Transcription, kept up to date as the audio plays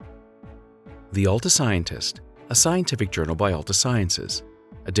The Alta Scientist, a scientific journal by Alta Sciences,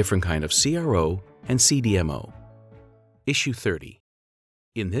 a different kind of CRO and CDMO. Issue 30.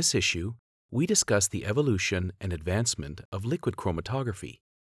 In this issue, we discuss the evolution and advancement of liquid chromatography,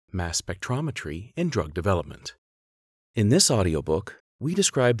 mass spectrometry, and drug development. In this audiobook, we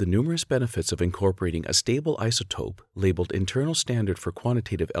describe the numerous benefits of incorporating a stable isotope labeled Internal Standard for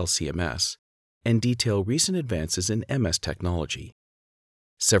Quantitative LC-MS and detail recent advances in MS technology.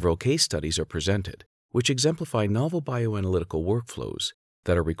 Several case studies are presented, which exemplify novel bioanalytical workflows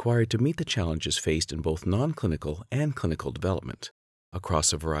that are required to meet the challenges faced in both non-clinical and clinical development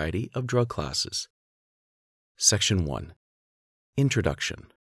across a variety of drug classes. Section 1. Introduction.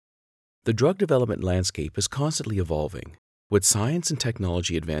 The drug development landscape is constantly evolving, with science and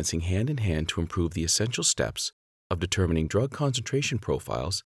technology advancing hand in hand to improve the essential steps of determining drug concentration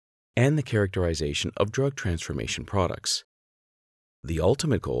profiles and the characterization of drug transformation products. The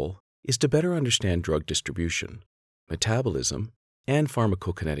ultimate goal is to better understand drug distribution, metabolism, and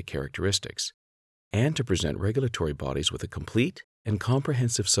pharmacokinetic characteristics, and to present regulatory bodies with a complete and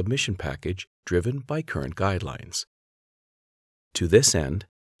comprehensive submission package driven by current guidelines. To this end,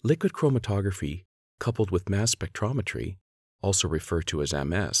 liquid chromatography, coupled with mass spectrometry, also referred to as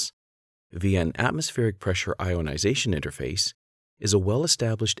MS, via an atmospheric pressure ionization interface, is a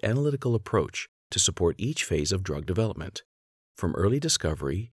well-established analytical approach to support each phase of drug development, from early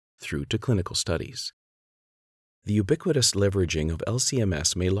discovery through to clinical studies. The ubiquitous leveraging of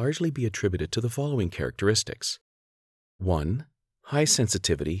LC-MS may largely be attributed to the following characteristics. 1. High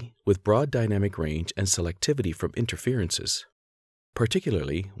sensitivity with broad dynamic range and selectivity from interferences,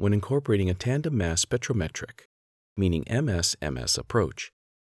 particularly when incorporating a tandem mass spectrometric, meaning MS-MS approach.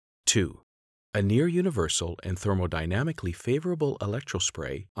 2. A near-universal and thermodynamically favorable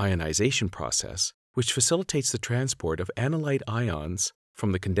electrospray ionization process which facilitates the transport of analyte ions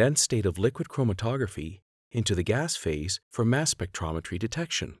from the condensed state of liquid chromatography into the gas phase for mass spectrometry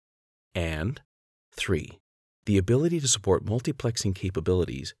detection. And 3. The ability to support multiplexing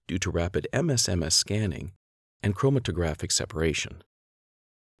capabilities due to rapid MS-MS scanning and chromatographic separation.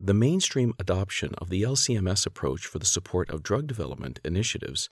 The mainstream adoption of the LC-MS approach for the support of drug development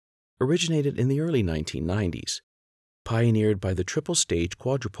initiatives originated in the early 1990s, pioneered by the triple-stage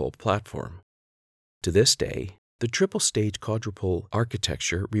quadrupole platform. To this day, the triple-stage quadrupole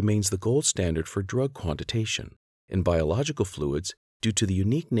architecture remains the gold standard for drug quantitation in biological fluids due to the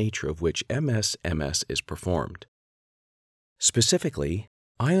unique nature of which MS-MS is performed. Specifically,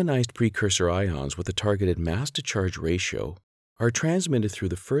 ionized precursor ions with a targeted mass-to-charge ratio are transmitted through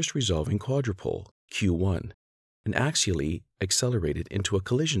the first resolving quadrupole, Q1, and axially accelerated into a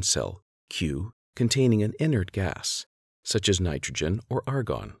collision cell, Q, containing an inert gas, such as nitrogen or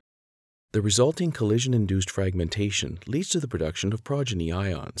argon. The resulting collision-induced fragmentation leads to the production of progeny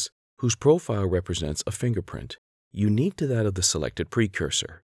ions, whose profile represents a fingerprint, unique to that of the selected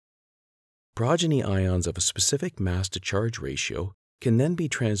precursor. Progeny ions of a specific mass-to-charge ratio can then be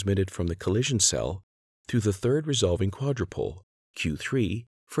transmitted from the collision cell through the third resolving quadrupole, Q3,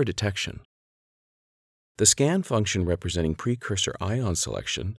 for detection. The scan function representing precursor ion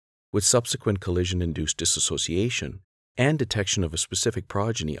selection, with subsequent collision-induced dissociation and detection of a specific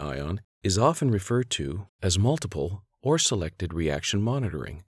progeny ion, is often referred to as multiple or selected reaction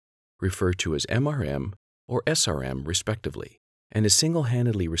monitoring, referred to as MRM or SRM respectively, and is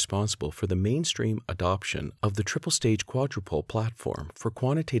single-handedly responsible for the mainstream adoption of the triple-stage quadrupole platform for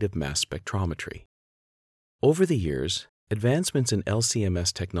quantitative mass spectrometry. Over the years, advancements in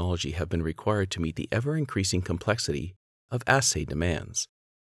LC-MS technology have been required to meet the ever-increasing complexity of assay demands.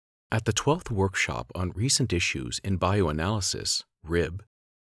 At the 12th Workshop on Recent Issues in Bioanalysis, RIB,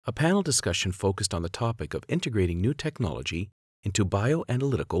 a panel discussion focused on the topic of integrating new technology into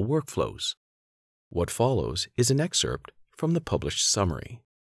bioanalytical workflows. What follows is an excerpt from the published summary.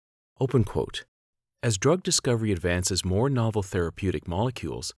 Open quote. As drug discovery advances more novel therapeutic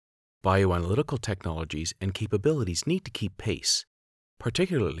molecules, bioanalytical technologies and capabilities need to keep pace,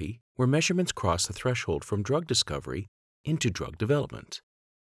 particularly where measurements cross the threshold from drug discovery into drug development.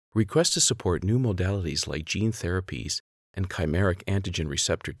 Requests to support new modalities like gene therapies and chimeric antigen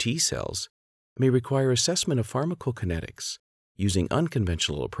receptor T cells may require assessment of pharmacokinetics using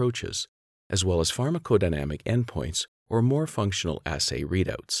unconventional approaches, as well as pharmacodynamic endpoints or more functional assay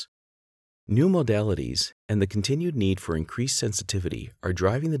readouts. New modalities and the continued need for increased sensitivity are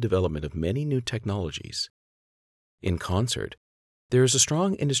driving the development of many new technologies. In concert, there is a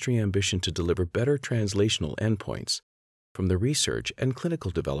strong industry ambition to deliver better translational endpoints from the research and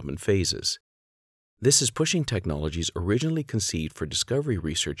clinical development phases. This is pushing technologies originally conceived for discovery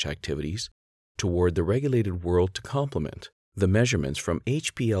research activities toward the regulated world to complement the measurements from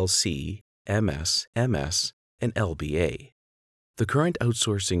HPLC MS, MS, and LBA. The current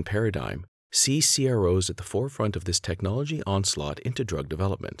outsourcing paradigm sees CROs at the forefront of this technology onslaught into drug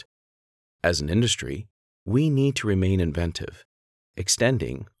development. As an industry, we need to remain inventive,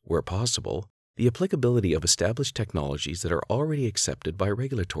 extending, where possible, the applicability of established technologies that are already accepted by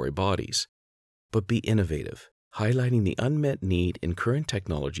regulatory bodies, but be innovative, highlighting the unmet need in current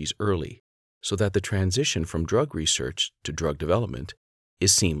technologies early so that the transition from drug research to drug development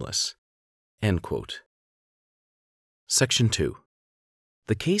is seamless." End quote. Section 2.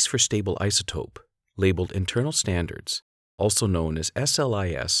 The case for stable isotope, labeled internal standards, also known as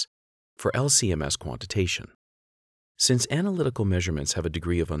SLIS, for LC-MS quantitation. Since analytical measurements have a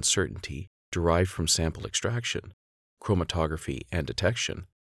degree of uncertainty derived from sample extraction, chromatography, and detection,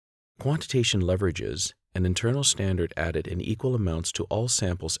 quantitation leverages an internal standard added in equal amounts to all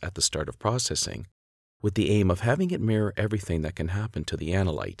samples at the start of processing, with the aim of having it mirror everything that can happen to the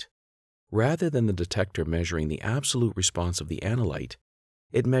analyte. Rather than the detector measuring the absolute response of the analyte,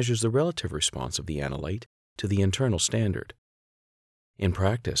 it measures the relative response of the analyte to the internal standard. In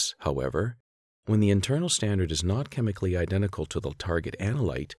practice, however, when the internal standard is not chemically identical to the target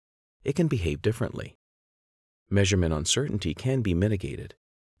analyte, it can behave differently. Measurement uncertainty can be mitigated,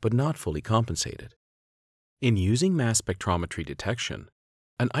 but not fully compensated. In using mass spectrometry detection,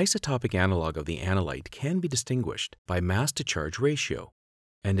 an isotopic analog of the analyte can be distinguished by mass-to-charge ratio,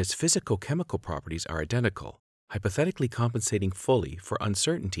 and its physicochemical properties are identical, hypothetically compensating fully for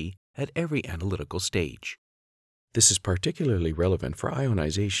uncertainty at every analytical stage. This is particularly relevant for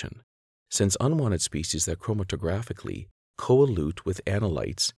ionization, since unwanted species that chromatographically co-elute with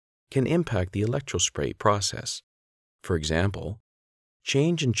analytes can impact the electrospray process. For example,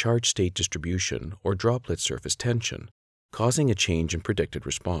 change in charge state distribution or droplet surface tension, causing a change in predicted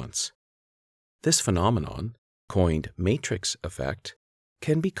response. This phenomenon, coined matrix effect,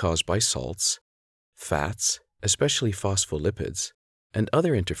 can be caused by salts, fats, especially phospholipids, and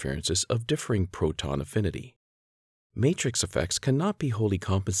other interferences of differing proton affinity. Matrix effects cannot be wholly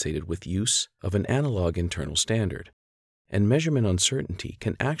compensated with use of an analog internal standard, and measurement uncertainty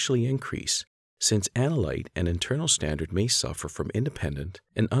can actually increase since analyte and internal standard may suffer from independent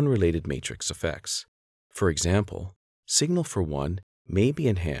and unrelated matrix effects. For example, signal for one may be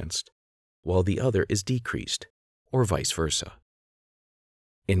enhanced while the other is decreased, or vice versa.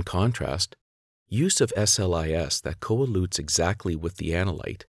 In contrast, use of SLIS that co-elutes exactly with the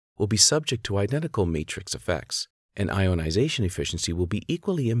analyte will be subject to identical matrix effects, and ionization efficiency will be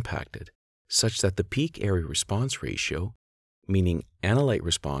equally impacted, such that the peak area response ratio, meaning analyte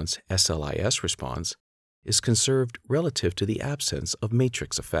response, SLIS response, is conserved relative to the absence of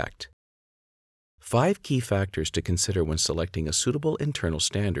matrix effect. 5 key factors to consider when selecting a suitable internal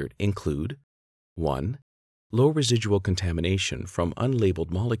standard include: 1. Low residual contamination from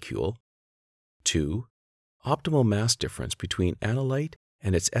unlabeled molecule. 2. Optimal mass difference between analyte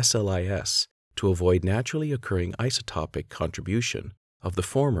and its SLIS to avoid naturally occurring isotopic contribution of the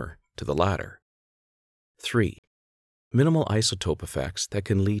former to the latter. 3. Minimal isotope effects that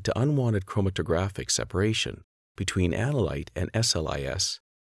can lead to unwanted chromatographic separation between analyte and SLIS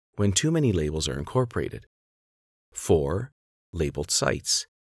when too many labels are incorporated. 4. Labeled sites,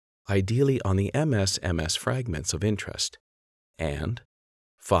 ideally on the MS-MS fragments of interest. And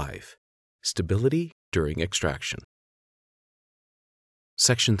 5. Stability during extraction.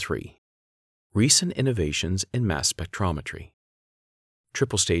 Section 3. Recent innovations in mass spectrometry.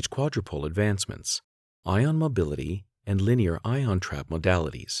 Triple-stage quadrupole advancements, ion mobility, and linear ion trap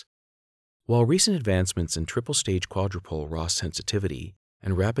modalities. While recent advancements in triple-stage quadrupole raw sensitivity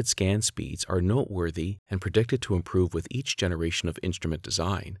and rapid scan speeds are noteworthy and predicted to improve with each generation of instrument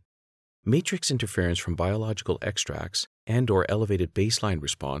design, matrix interference from biological extracts and/or elevated baseline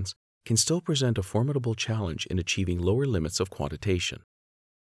response can still present a formidable challenge in achieving lower limits of quantitation.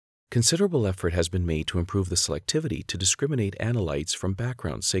 Considerable effort has been made to improve the selectivity to discriminate analytes from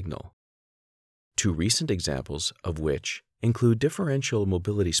background signal. 2 recent examples of which include differential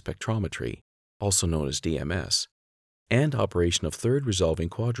mobility spectrometry, also known as DMS, and operation of third resolving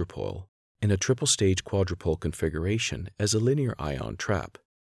quadrupole in a triple-stage quadrupole configuration as a linear ion trap,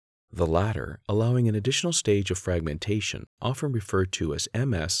 the latter allowing an additional stage of fragmentation often referred to as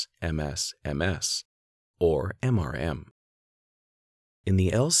MS-MS-MS or MRM. In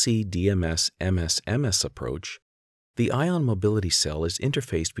the LC-DMS-MS-MS approach, the ion mobility cell is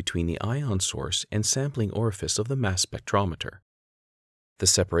interfaced between the ion source and sampling orifice of the mass spectrometer. The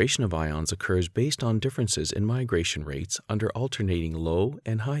separation of ions occurs based on differences in migration rates under alternating low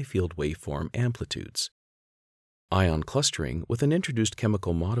and high field waveform amplitudes. Ion clustering with an introduced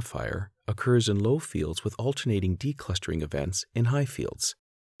chemical modifier occurs in low fields with alternating declustering events in high fields,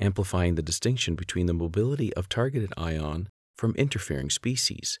 amplifying the distinction between the mobility of targeted ion from interfering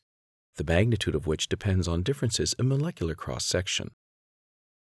species, the magnitude of which depends on differences in molecular cross-section.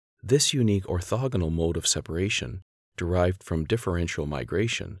 This unique orthogonal mode of separation, derived from differential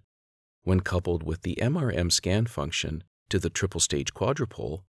migration, when coupled with the MRM scan function to the triple-stage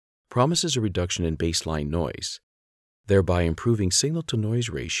quadrupole, promises a reduction in baseline noise, thereby improving signal-to-noise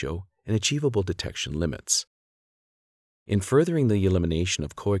ratio and achievable detection limits. In furthering the elimination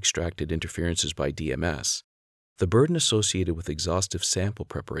of co-extracted interferences by DMS, the burden associated with exhaustive sample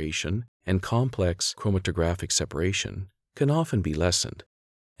preparation and complex chromatographic separation can often be lessened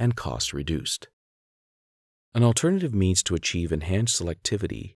and costs reduced. An alternative means to achieve enhanced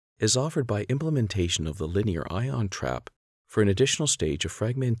selectivity is offered by implementation of the linear ion trap for an additional stage of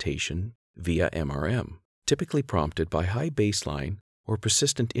fragmentation via MRM, typically prompted by high baseline or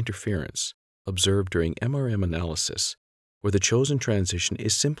persistent interference observed during MRM analysis, where the chosen transition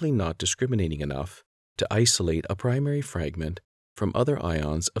is simply not discriminating enough to isolate a primary fragment from other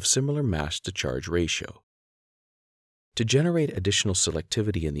ions of similar mass-to-charge ratio. To generate additional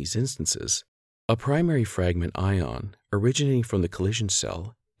selectivity in these instances, a primary fragment ion originating from the collision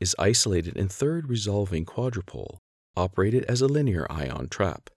cell is isolated in third resolving quadrupole, operated as a linear ion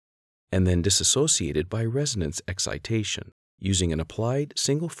trap, and then disassociated by resonance excitation using an applied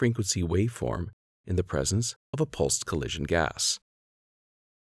single-frequency waveform in the presence of a pulsed collision gas.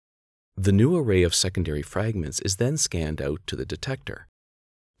 The new array of secondary fragments is then scanned out to the detector.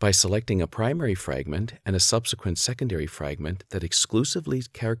 By selecting a primary fragment and a subsequent secondary fragment that exclusively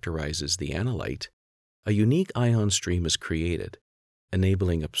characterizes the analyte, a unique ion stream is created,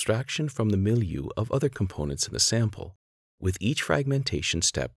 enabling abstraction from the milieu of other components in the sample, with each fragmentation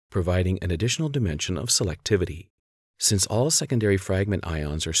step providing an additional dimension of selectivity. Since all secondary fragment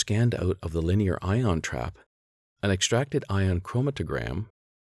ions are scanned out of the linear ion trap, an extracted ion chromatogram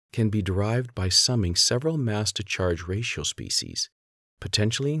can be derived by summing several mass-to-charge ratio species,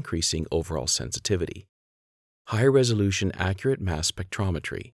 potentially increasing overall sensitivity. High-resolution accurate mass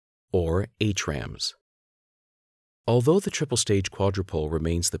spectrometry, or HRAMS. Although the triple-stage quadrupole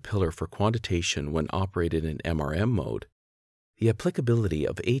remains the pillar for quantitation when operated in MRM mode, the applicability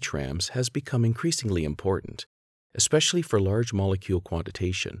of HRAMS has become increasingly important, especially for large molecule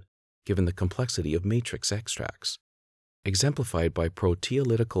quantitation, given the complexity of matrix extracts, exemplified by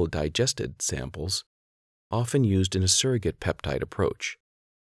proteolytical digested samples, often used in a surrogate peptide approach.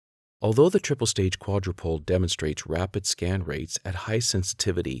 Although the triple-stage quadrupole demonstrates rapid scan rates at high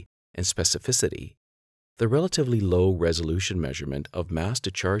sensitivity and specificity, the relatively low resolution measurement of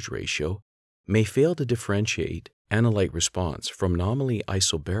mass-to-charge ratio may fail to differentiate analyte response from nominally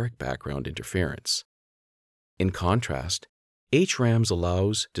isobaric background interference. In contrast, HRAMS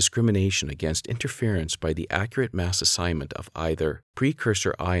allows discrimination against interference by the accurate mass assignment of either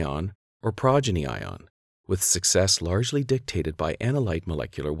precursor ion or progeny ion, with success largely dictated by analyte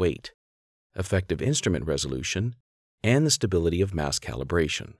molecular weight, effective instrument resolution, and the stability of mass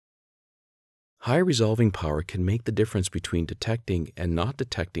calibration. High resolving power can make the difference between detecting and not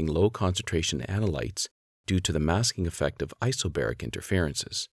detecting low concentration analytes due to the masking effect of isobaric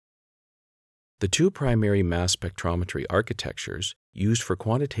interferences. The two primary mass spectrometry architectures used for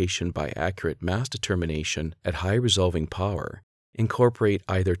quantitation by accurate mass determination at high resolving power incorporate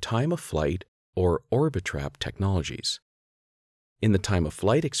either time-of-flight or Orbitrap technologies. In the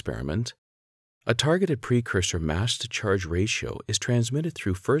time-of-flight experiment, a targeted precursor mass-to-charge ratio is transmitted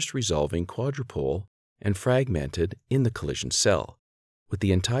through first resolving quadrupole and fragmented in the collision cell, with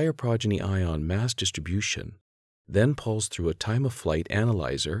the entire progeny ion mass distribution, then pulsed through a time-of-flight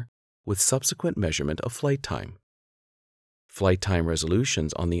analyzer with subsequent measurement of flight time. Flight time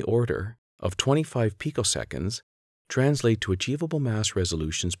resolutions on the order of 25 picoseconds translate to achievable mass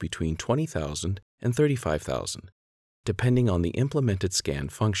resolutions between 20,000 and 35,000, depending on the implemented scan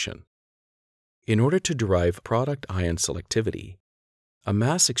function. In order to derive product ion selectivity, a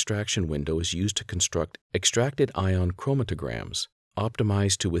mass extraction window is used to construct extracted ion chromatograms,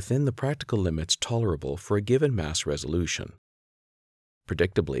 optimized to within the practical limits tolerable for a given mass resolution.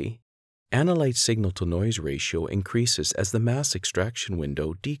 Predictably, analyte signal-to-noise ratio increases as the mass extraction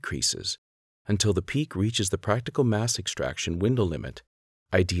window decreases until the peak reaches the practical mass extraction window limit,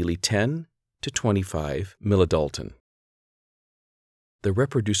 ideally 10 to 25 millidalton. The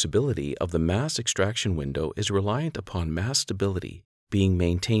reproducibility of the mass extraction window is reliant upon mass stability being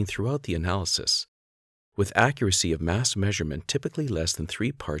maintained throughout the analysis, with accuracy of mass measurement typically less than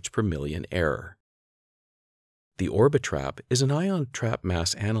 3 parts per million error. The Orbitrap is an ion trap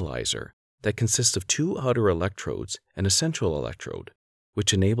mass analyzer that consists of 2 outer electrodes and a central electrode,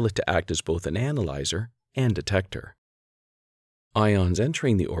 which enable it to act as both an analyzer and detector. Ions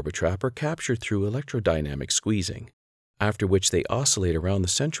entering the Orbitrap are captured through electrodynamic squeezing, after which they oscillate around the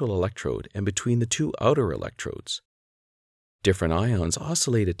central electrode and between the two outer electrodes. Different ions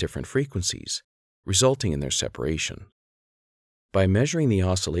oscillate at different frequencies, resulting in their separation. By measuring the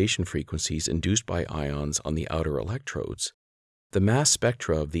oscillation frequencies induced by ions on the outer electrodes, the mass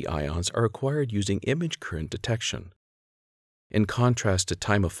spectra of the ions are acquired using image current detection. In contrast to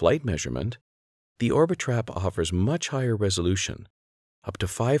time-of-flight measurement, the Orbitrap offers much higher resolution, up to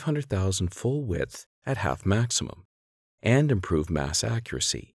 500,000 full width at half maximum, and improved mass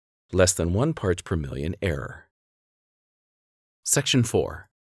accuracy, less than 1 parts per million error. Section 4.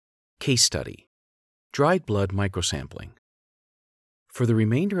 Case Study. Dried Blood Microsampling. For the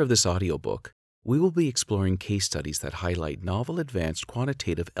remainder of this audiobook, we will be exploring case studies that highlight novel advanced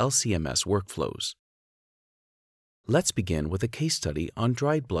quantitative LC-MS workflows. Let's begin with a case study on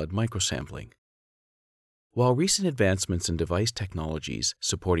dried blood microsampling. While recent advancements in device technologies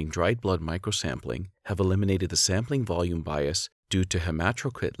supporting dried blood microsampling have eliminated the sampling volume bias due to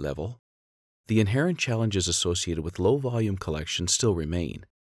hematocrit level, the inherent challenges associated with low-volume collection still remain.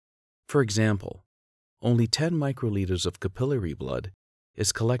 For example, only 10 microliters of capillary blood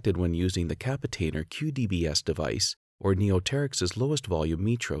is collected when using the Capitainer QDBS device or Neoteryx's lowest volume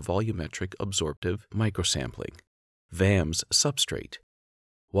Mitra volumetric absorptive microsampling, VAMS substrate,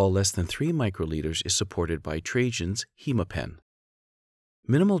 while less than 3 microliters is supported by Trajan's Hemapen.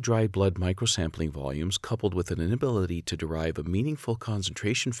 Minimal dried blood microsampling volumes coupled with an inability to derive a meaningful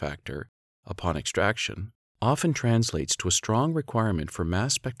concentration factor upon extraction often translates to a strong requirement for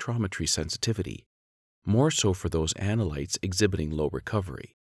mass spectrometry sensitivity, more so for those analytes exhibiting low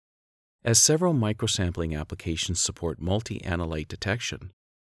recovery. As several microsampling applications support multi-analyte detection,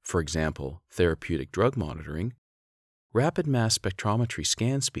 for example, therapeutic drug monitoring, rapid mass spectrometry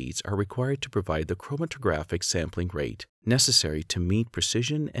scan speeds are required to provide the chromatographic sampling rate necessary to meet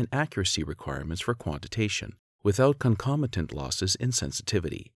precision and accuracy requirements for quantitation, without concomitant losses in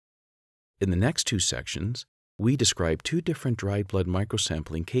sensitivity. In the next 2 sections, we describe 2 different dried blood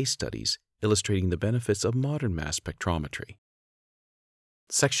microsampling case studies illustrating the benefits of modern mass spectrometry.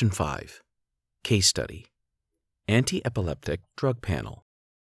 Section 5. Case Study. Anti-epileptic drug panel.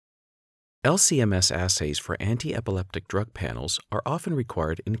 LC-MS assays for anti-epileptic drug panels are often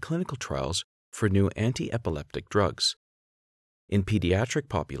required in clinical trials for new anti-epileptic drugs. In pediatric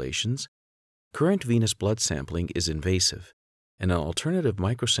populations, current venous blood sampling is invasive, and an alternative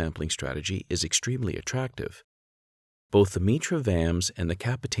microsampling strategy is extremely attractive. Both the Mitra VAMS and the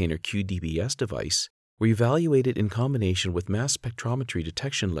Capitainer QDBS device were evaluated in combination with mass spectrometry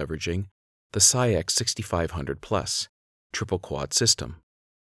detection leveraging the SCIEX 6500 Plus triple quad system.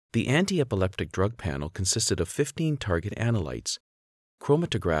 The anti-epileptic drug panel consisted of 15 target analytes,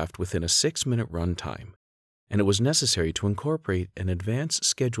 chromatographed within a 6-minute run time, and it was necessary to incorporate an advanced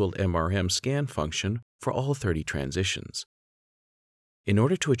scheduled MRM scan function for all 30 transitions. In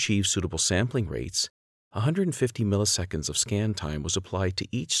order to achieve suitable sampling rates, 150 milliseconds of scan time was applied to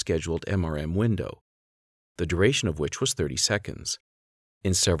each scheduled MRM window, the duration of which was 30 seconds.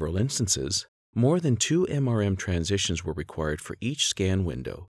 In several instances, more than 2 MRM transitions were required for each scan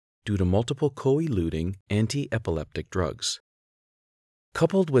window due to multiple co-eluting anti-epileptic drugs.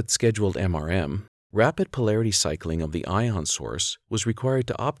 Coupled with scheduled MRM, rapid polarity cycling of the ion source was required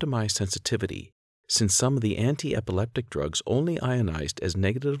to optimize sensitivity, since some of the anti-epileptic drugs only ionized as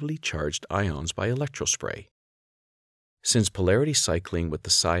negatively charged ions by electrospray. Since polarity cycling with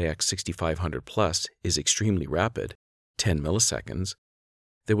the SCIEX 6500 Plus is extremely rapid, 10 milliseconds,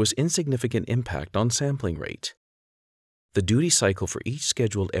 there was insignificant impact on sampling rate. The duty cycle for each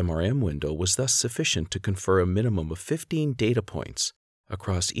scheduled MRM window was thus sufficient to confer a minimum of 15 data points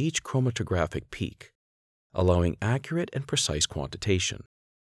across each chromatographic peak, allowing accurate and precise quantitation.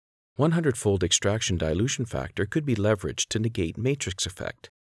 100-fold extraction dilution factor could be leveraged to negate matrix effect,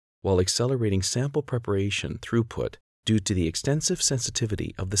 while accelerating sample preparation throughput due to the extensive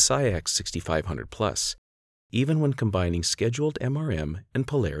sensitivity of the SCIEX 6500 Plus, even when combining scheduled MRM and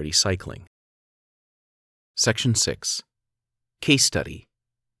polarity cycling. Section 6. Case Study.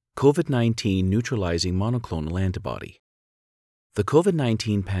 COVID-19 Neutralizing Monoclonal Antibody. The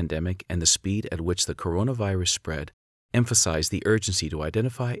COVID-19 pandemic and the speed at which the coronavirus spread emphasize the urgency to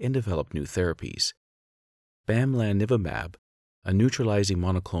identify and develop new therapies. Bamlanivimab, a neutralizing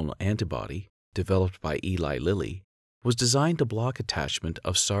monoclonal antibody developed by Eli Lilly, was designed to block attachment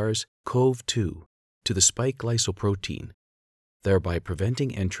of SARS-CoV-2 to the spike glycoprotein, thereby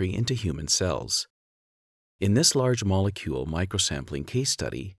preventing entry into human cells. In this large molecule microsampling case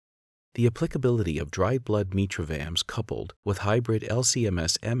study, the applicability of dried blood Mitra VAMS coupled with hybrid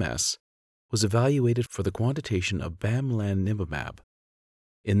LC-MS-MS was evaluated for the quantitation of bamlanivimab.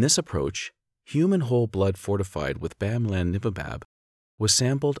 In this approach, human whole blood fortified with bamlanivimab was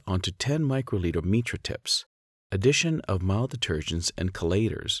sampled onto 10 microliter Mitra tips. Addition of mild detergents and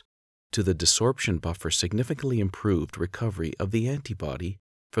chelators to the desorption buffer significantly improved recovery of the antibody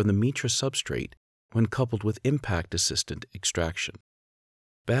from the Mitra substrate when coupled with impact-assisted extraction.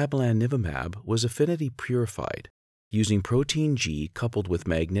 Bamlanivimab was affinity purified using protein G coupled with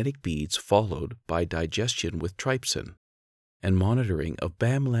magnetic beads followed by digestion with trypsin and monitoring of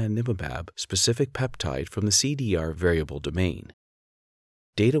bamlanivimab-specific peptide from the CDR variable domain.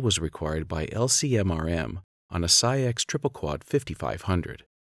 Data was required by LCMRM on a SciEx triple quad 5500.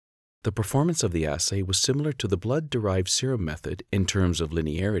 The performance of the assay was similar to the blood-derived serum method in terms of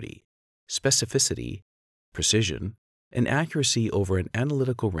linearity, specificity, precision, and accuracy over an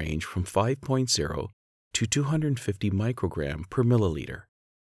analytical range from 5.0 to 250 microgram per milliliter.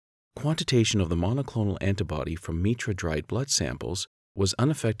 Quantitation of the monoclonal antibody from Mitra dried blood samples was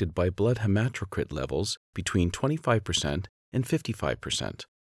unaffected by blood hematocrit levels between 25% and 55%.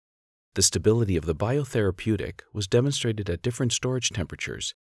 The stability of the biotherapeutic was demonstrated at different storage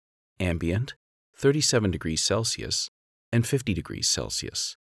temperatures, ambient, 37 degrees Celsius, and 50 degrees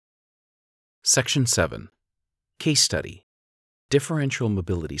Celsius. Section 7. Case Study. Differential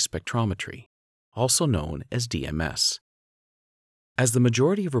Mobility Spectrometry, also known as DMS. As the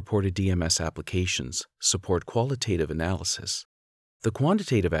majority of reported DMS applications support qualitative analysis, the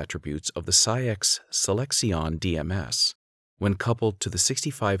quantitative attributes of the SciEx Selexion DMS, when coupled to the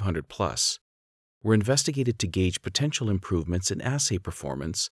 6500 Plus, were investigated to gauge potential improvements in assay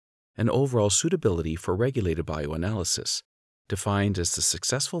performance and overall suitability for regulated bioanalysis, defined as the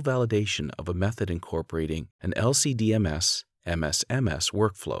successful validation of a method incorporating an LCDMS MSMS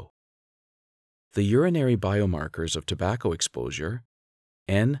workflow. The urinary biomarkers of tobacco exposure,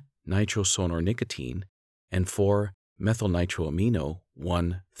 N-nitrosonornicotine and 4-methylnitroamino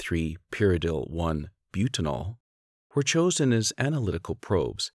 1,3-pyridyl-1-butanol, were chosen as analytical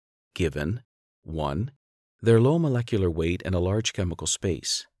probes, given 1. Their low molecular weight and a large chemical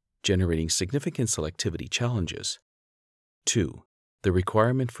space, generating significant selectivity challenges. 2. The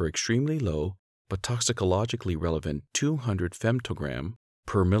requirement for extremely low but toxicologically relevant 200 femtogram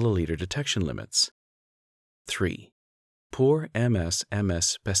per milliliter detection limits. 3. Poor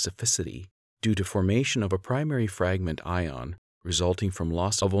MS-MS specificity due to formation of a primary fragment ion resulting from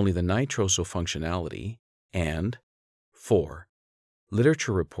loss of only the nitroso functionality, and 4.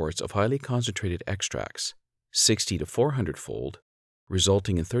 Literature reports of highly concentrated extracts, 60 to 400-fold,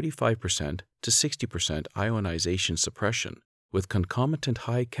 resulting in 35% to 60% ionization suppression with concomitant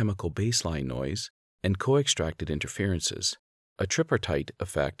high chemical baseline noise and co-extracted interferences, a tripartite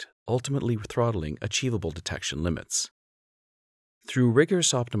effect ultimately throttling achievable detection limits. Through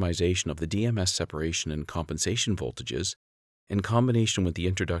rigorous optimization of the DMS separation and compensation voltages, in combination with the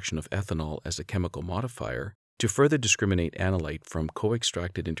introduction of ethanol as a chemical modifier to further discriminate analyte from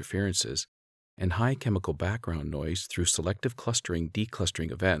co-extracted interferences and high chemical background noise through selective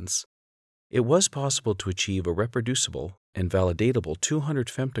clustering-declustering events, it was possible to achieve a reproducible and validatable 200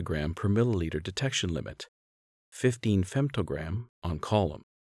 femtogram per milliliter detection limit, 15 femtogram on column,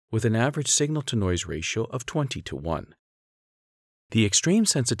 with an average signal-to-noise ratio of 20 to 1. The extreme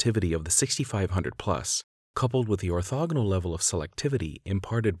sensitivity of the 6500 Plus, coupled with the orthogonal level of selectivity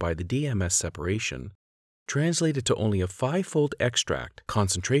imparted by the DMS separation, translated to only a 5-fold extract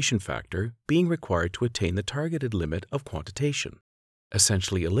concentration factor being required to attain the targeted limit of quantitation,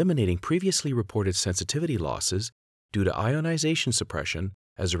 essentially eliminating previously reported sensitivity losses due to ionization suppression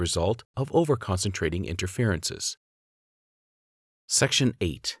as a result of overconcentrating interferences. Section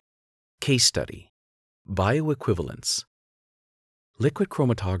 8. Case Study. Bioequivalence. Liquid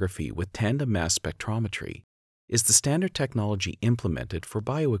chromatography with tandem mass spectrometry is the standard technology implemented for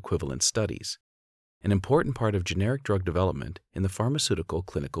bioequivalence studies, an important part of generic drug development in the pharmaceutical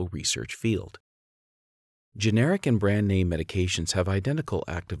clinical research field. Generic and brand name medications have identical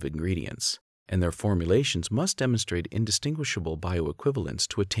active ingredients, and their formulations must demonstrate indistinguishable bioequivalence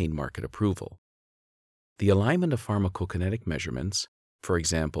to attain market approval. The alignment of pharmacokinetic measurements, for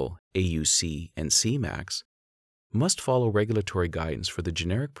example, AUC and Cmax, must follow regulatory guidance for the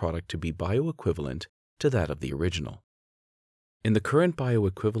generic product to be bioequivalent to that of the original. In the current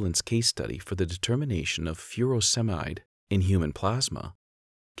bioequivalence case study for the determination of furosemide in human plasma,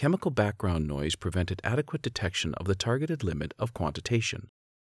 chemical background noise prevented adequate detection of the targeted limit of quantitation,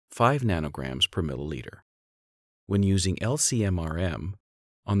 5 nanograms per milliliter, when using LCMRM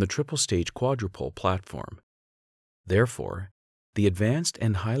on the triple-stage quadrupole platform. Therefore, the advanced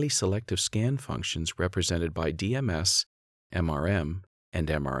and highly selective scan functions represented by DMS, MRM, and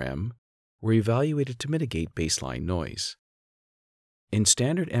MRM were evaluated to mitigate baseline noise. In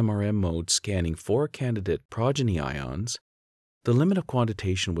standard MRM mode scanning 4 candidate progeny ions, the limit of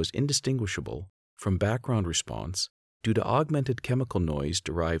quantitation was indistinguishable from background response due to augmented chemical noise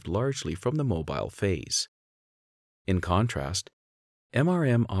derived largely from the mobile phase. In contrast,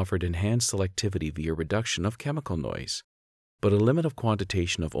 MRM offered enhanced selectivity via reduction of chemical noise, but a limit of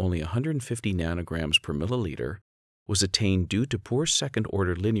quantitation of only 150 nanograms per milliliter was attained due to poor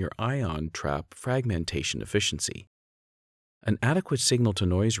second-order linear ion trap fragmentation efficiency. An adequate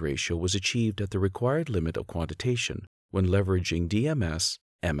signal-to-noise ratio was achieved at the required limit of quantitation when leveraging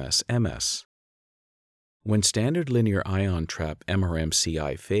DMS-MS-MS. When standard linear ion trap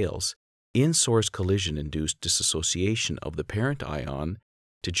MRM-CI fails, in-source collision-induced dissociation of the parent ion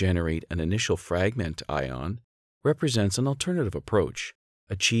to generate an initial fragment ion represents an alternative approach,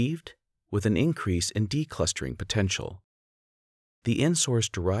 achieved with an increase in declustering potential. The in-source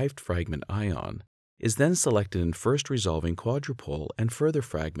derived fragment ion is then selected in first resolving quadrupole and further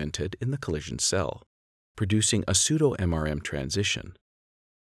fragmented in the collision cell, producing a pseudo-MRM transition.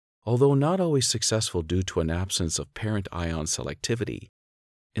 Although not always successful due to an absence of parent ion selectivity,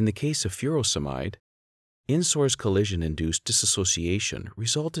 in the case of furosemide, in-source collision-induced dissociation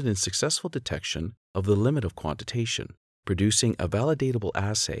resulted in successful detection of the limit of quantitation, producing a validatable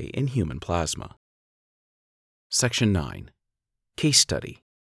assay in human plasma. Section 9. Case Study.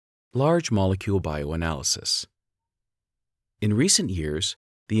 Large Molecule Bioanalysis. In recent years,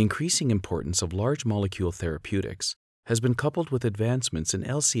 the increasing importance of large molecule therapeutics has been coupled with advancements in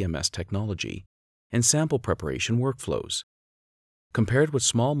LC-MS technology and sample preparation workflows. Compared with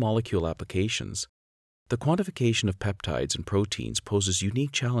small molecule applications, the quantification of peptides and proteins poses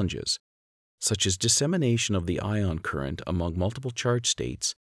unique challenges, such as dissemination of the ion current among multiple charge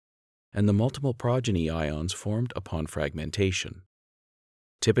states and the multiple progeny ions formed upon fragmentation.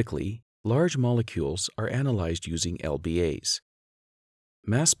 Typically, large molecules are analyzed using LBAs.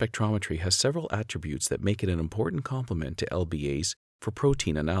 Mass spectrometry has several attributes that make it an important complement to LBAs for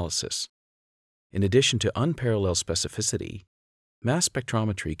protein analysis. In addition to unparalleled specificity, mass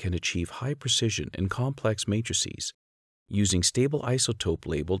spectrometry can achieve high precision in complex matrices using stable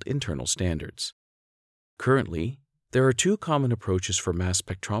isotope-labeled internal standards. Currently, there are 2 common approaches for mass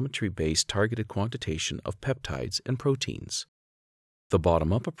spectrometry-based targeted quantitation of peptides and proteins. The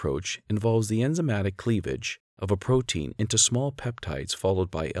bottom-up approach involves the enzymatic cleavage of a protein into small peptides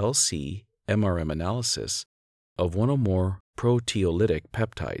followed by LC-MRM analysis of one or more proteolytic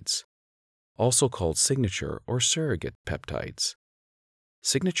peptides, also called signature or surrogate peptides.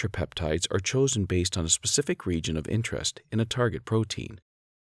 Signature peptides are chosen based on a specific region of interest in a target protein,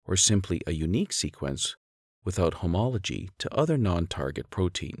 or simply a unique sequence without homology to other non-target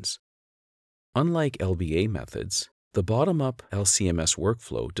proteins. Unlike LBA methods, the bottom-up LC-MS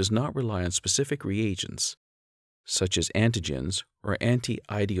workflow does not rely on specific reagents, such as antigens or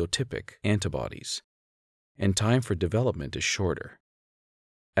anti-idiotypic antibodies, and time for development is shorter.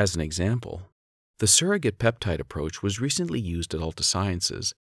 As an example, the surrogate peptide approach was recently used at Alta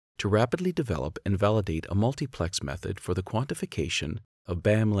Sciences to rapidly develop and validate a multiplex method for the quantification of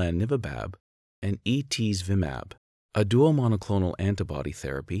bamlanivimab and etesevimab, a dual monoclonal antibody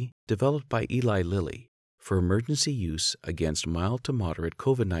therapy developed by Eli Lilly for emergency use against mild to moderate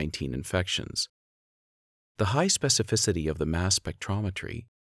COVID-19 infections. The high specificity of the mass spectrometry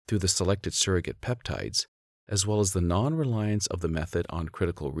through the selected surrogate peptides, as well as the non-reliance of the method on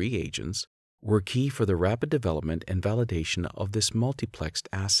critical reagents, were key for the rapid development and validation of this multiplexed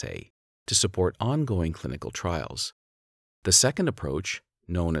assay to support ongoing clinical trials. The second approach,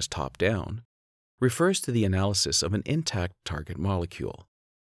 known as top-down, refers to the analysis of an intact target molecule.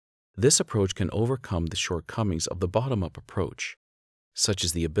 This approach can overcome the shortcomings of the bottom-up approach, such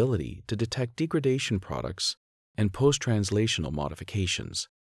as the ability to detect degradation products and post-translational modifications.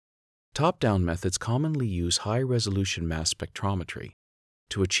 Top-down methods commonly use high-resolution mass spectrometry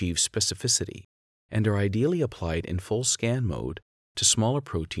to achieve specificity and are ideally applied in full scan mode to smaller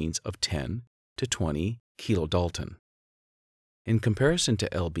proteins of 10 to 20 kilodalton. In comparison to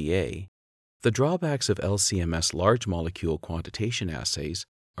LBA, the drawbacks of LC-MS large molecule quantitation assays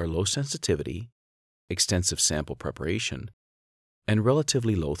are low sensitivity, extensive sample preparation, and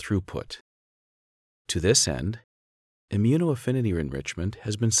relatively low throughput. To this end, immunoaffinity enrichment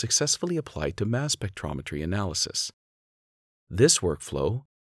has been successfully applied to mass spectrometry analysis. This workflow,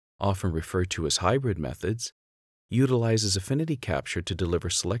 often referred to as hybrid methods, utilizes affinity capture to deliver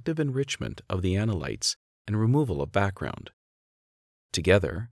selective enrichment of the analytes and removal of background.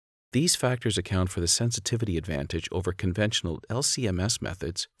 Together, these factors account for the sensitivity advantage over conventional LC-MS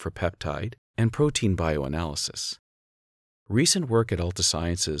methods for peptide and protein bioanalysis. Recent work at Alta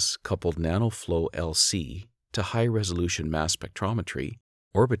Sciences coupled NanoFlow LC to high-resolution mass spectrometry,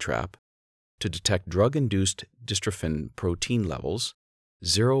 Orbitrap, to detect drug-induced dystrophin protein levels,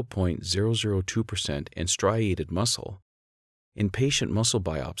 0.002% in striated muscle, in patient muscle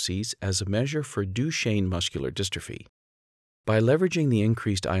biopsies as a measure for Duchenne muscular dystrophy. By leveraging the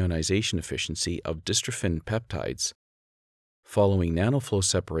increased ionization efficiency of dystrophin peptides, following NanoFlow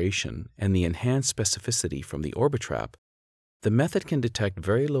separation and the enhanced specificity from the Orbitrap, the method can detect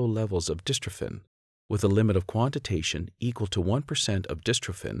very low levels of dystrophin with a limit of quantitation equal to 1% of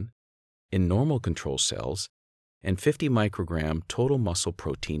dystrophin in normal control cells and 50 microgram total muscle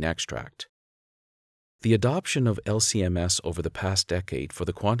protein extract. The adoption of LCMS over the past decade for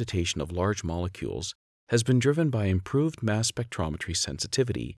the quantitation of large molecules has been driven by improved mass spectrometry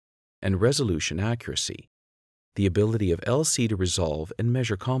sensitivity and resolution accuracy, the ability of LC to resolve and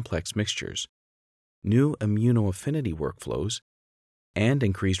measure complex mixtures, new immunoaffinity workflows, and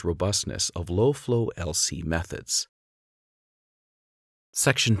increased robustness of low-flow LC methods.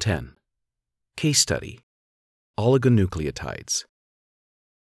 Section 10. Case Study: Oligonucleotides.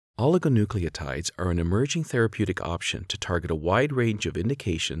 Oligonucleotides are an emerging therapeutic option to target a wide range of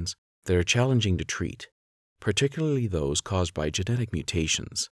indications that are challenging to treat, particularly those caused by genetic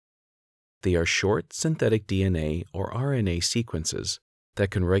mutations. They are short synthetic DNA or RNA sequences that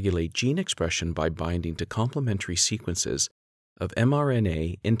can regulate gene expression by binding to complementary sequences of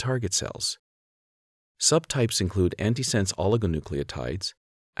mRNA in target cells. Subtypes include antisense oligonucleotides,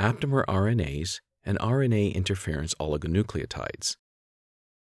 aptamer RNAs, and RNA interference oligonucleotides.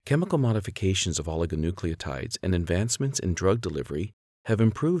 Chemical modifications of oligonucleotides and advancements in drug delivery have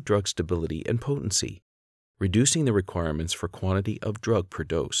improved drug stability and potency, reducing the requirements for quantity of drug per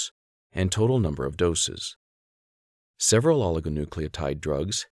dose and total number of doses. Several oligonucleotide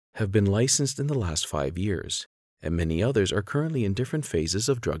drugs have been licensed in the last 5 years, and many others are currently in different phases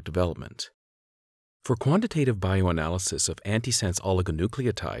of drug development. For quantitative bioanalysis of antisense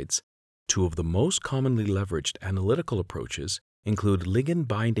oligonucleotides, two of the most commonly leveraged analytical approaches include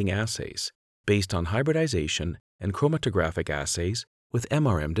ligand-binding assays based on hybridization and chromatographic assays with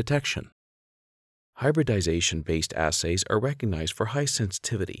MRM detection. Hybridization-based assays are recognized for high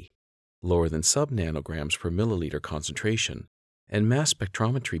sensitivity, lower than sub-nanograms per milliliter concentration, and mass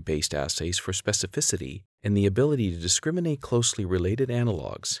spectrometry-based assays for specificity and the ability to discriminate closely related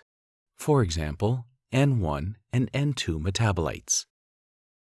analogs, for example, N1 and N2 metabolites.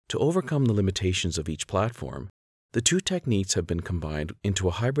 To overcome the limitations of each platform, the two techniques have been combined into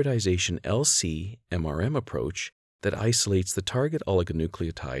a hybridization LC-MRM approach that isolates the target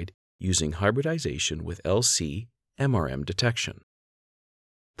oligonucleotide using hybridization with LC-MRM detection.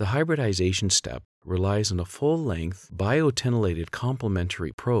 The hybridization step relies on a full-length biotinylated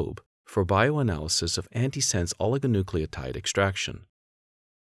complementary probe for bioanalysis of antisense oligonucleotide extraction.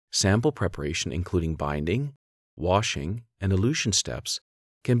 Sample preparation, including binding, washing, and elution steps,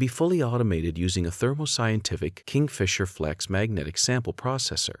 can be fully automated using a Thermo Scientific Kingfisher Flex magnetic sample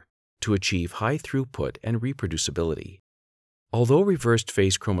processor to achieve high throughput and reproducibility. Although reversed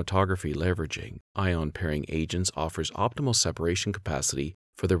phase chromatography leveraging ion pairing agents offers optimal separation capacity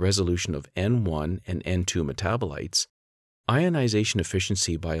for the resolution of N1 and N2 metabolites, ionization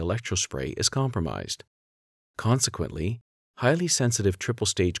efficiency by electrospray is compromised. Consequently, highly sensitive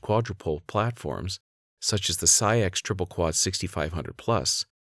triple-stage quadrupole platforms, such as the SciEx Triple Quad 6500 Plus,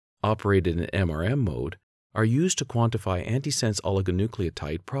 operated in MRM mode, are used to quantify antisense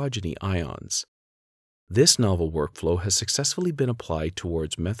oligonucleotide progeny ions. This novel workflow has successfully been applied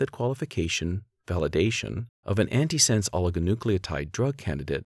towards method qualification, validation of an antisense oligonucleotide drug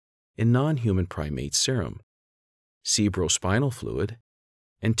candidate in non-human primate serum, cerebrospinal fluid,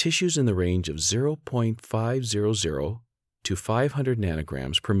 and tissues in the range of 0.500 to 500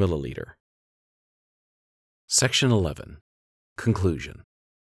 nanograms per milliliter. Section 11. Conclusion.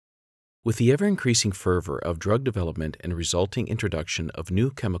 With the ever-increasing fervor of drug development and resulting introduction of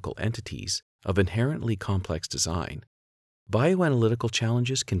new chemical entities of inherently complex design, bioanalytical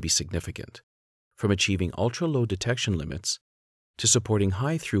challenges can be significant, from achieving ultra-low detection limits to supporting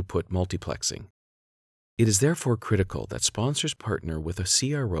high-throughput multiplexing. It is therefore critical that sponsors partner with a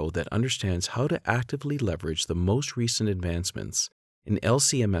CRO that understands how to actively leverage the most recent advancements in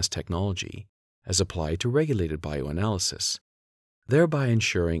LCMS technology as applied to regulated bioanalysis, thereby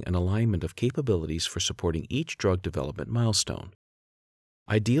ensuring an alignment of capabilities for supporting each drug development milestone.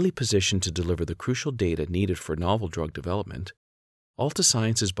 Ideally positioned to deliver the crucial data needed for novel drug development, Alta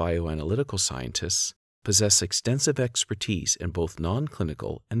Sciences bioanalytical scientists possess extensive expertise in both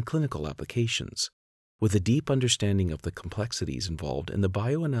non-clinical and clinical applications, with a deep understanding of the complexities involved in the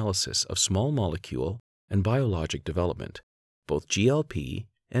bioanalysis of small molecule and biologic development, both GLP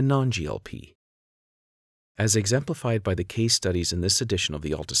and non-GLP. As exemplified by the case studies in this edition of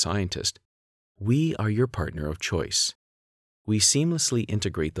the Alta Scientist, we are your partner of choice. We seamlessly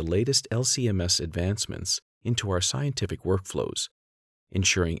integrate the latest LC-MS advancements into our scientific workflows,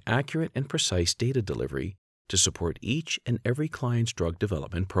 ensuring accurate and precise data delivery to support each and every client's drug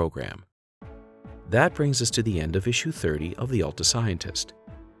development program. That brings us to the end of issue 30 of the Alta Scientist,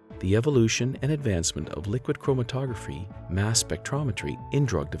 the evolution and advancement of liquid chromatography mass spectrometry in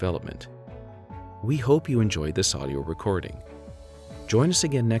drug development. We hope you enjoyed this audio recording. Join us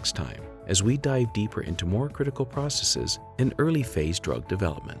again next time as we dive deeper into more critical processes in early-phase drug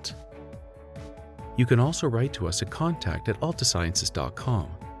development. You can also write to us at contact@altasciences.com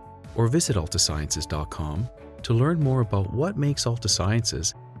or visit altasciences.com to learn more about what makes Alta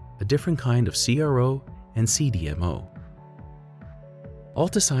Sciences a different kind of CRO and CDMO.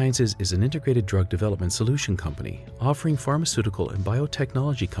 Alta Sciences is an integrated drug development solution company offering pharmaceutical and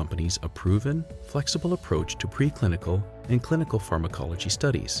biotechnology companies a proven, flexible approach to preclinical and clinical pharmacology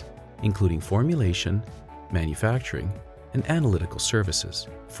studies, including formulation, manufacturing, and analytical services.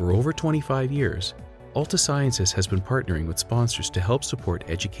 For over 25 years, Alta Sciences has been partnering with sponsors to help support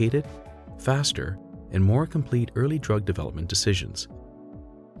educated, faster, and more complete early drug development decisions.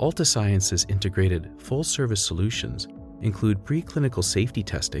 Alta Sciences' integrated full-service solutions include preclinical safety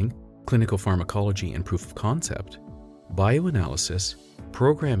testing, clinical pharmacology and proof of concept, bioanalysis,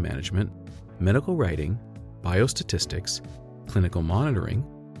 program management, medical writing, biostatistics, clinical monitoring,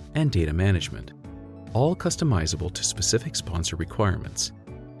 and data management, all customizable to specific sponsor requirements.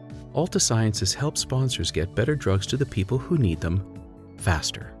 Alta Sciences helps sponsors get better drugs to the people who need them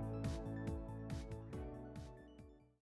faster.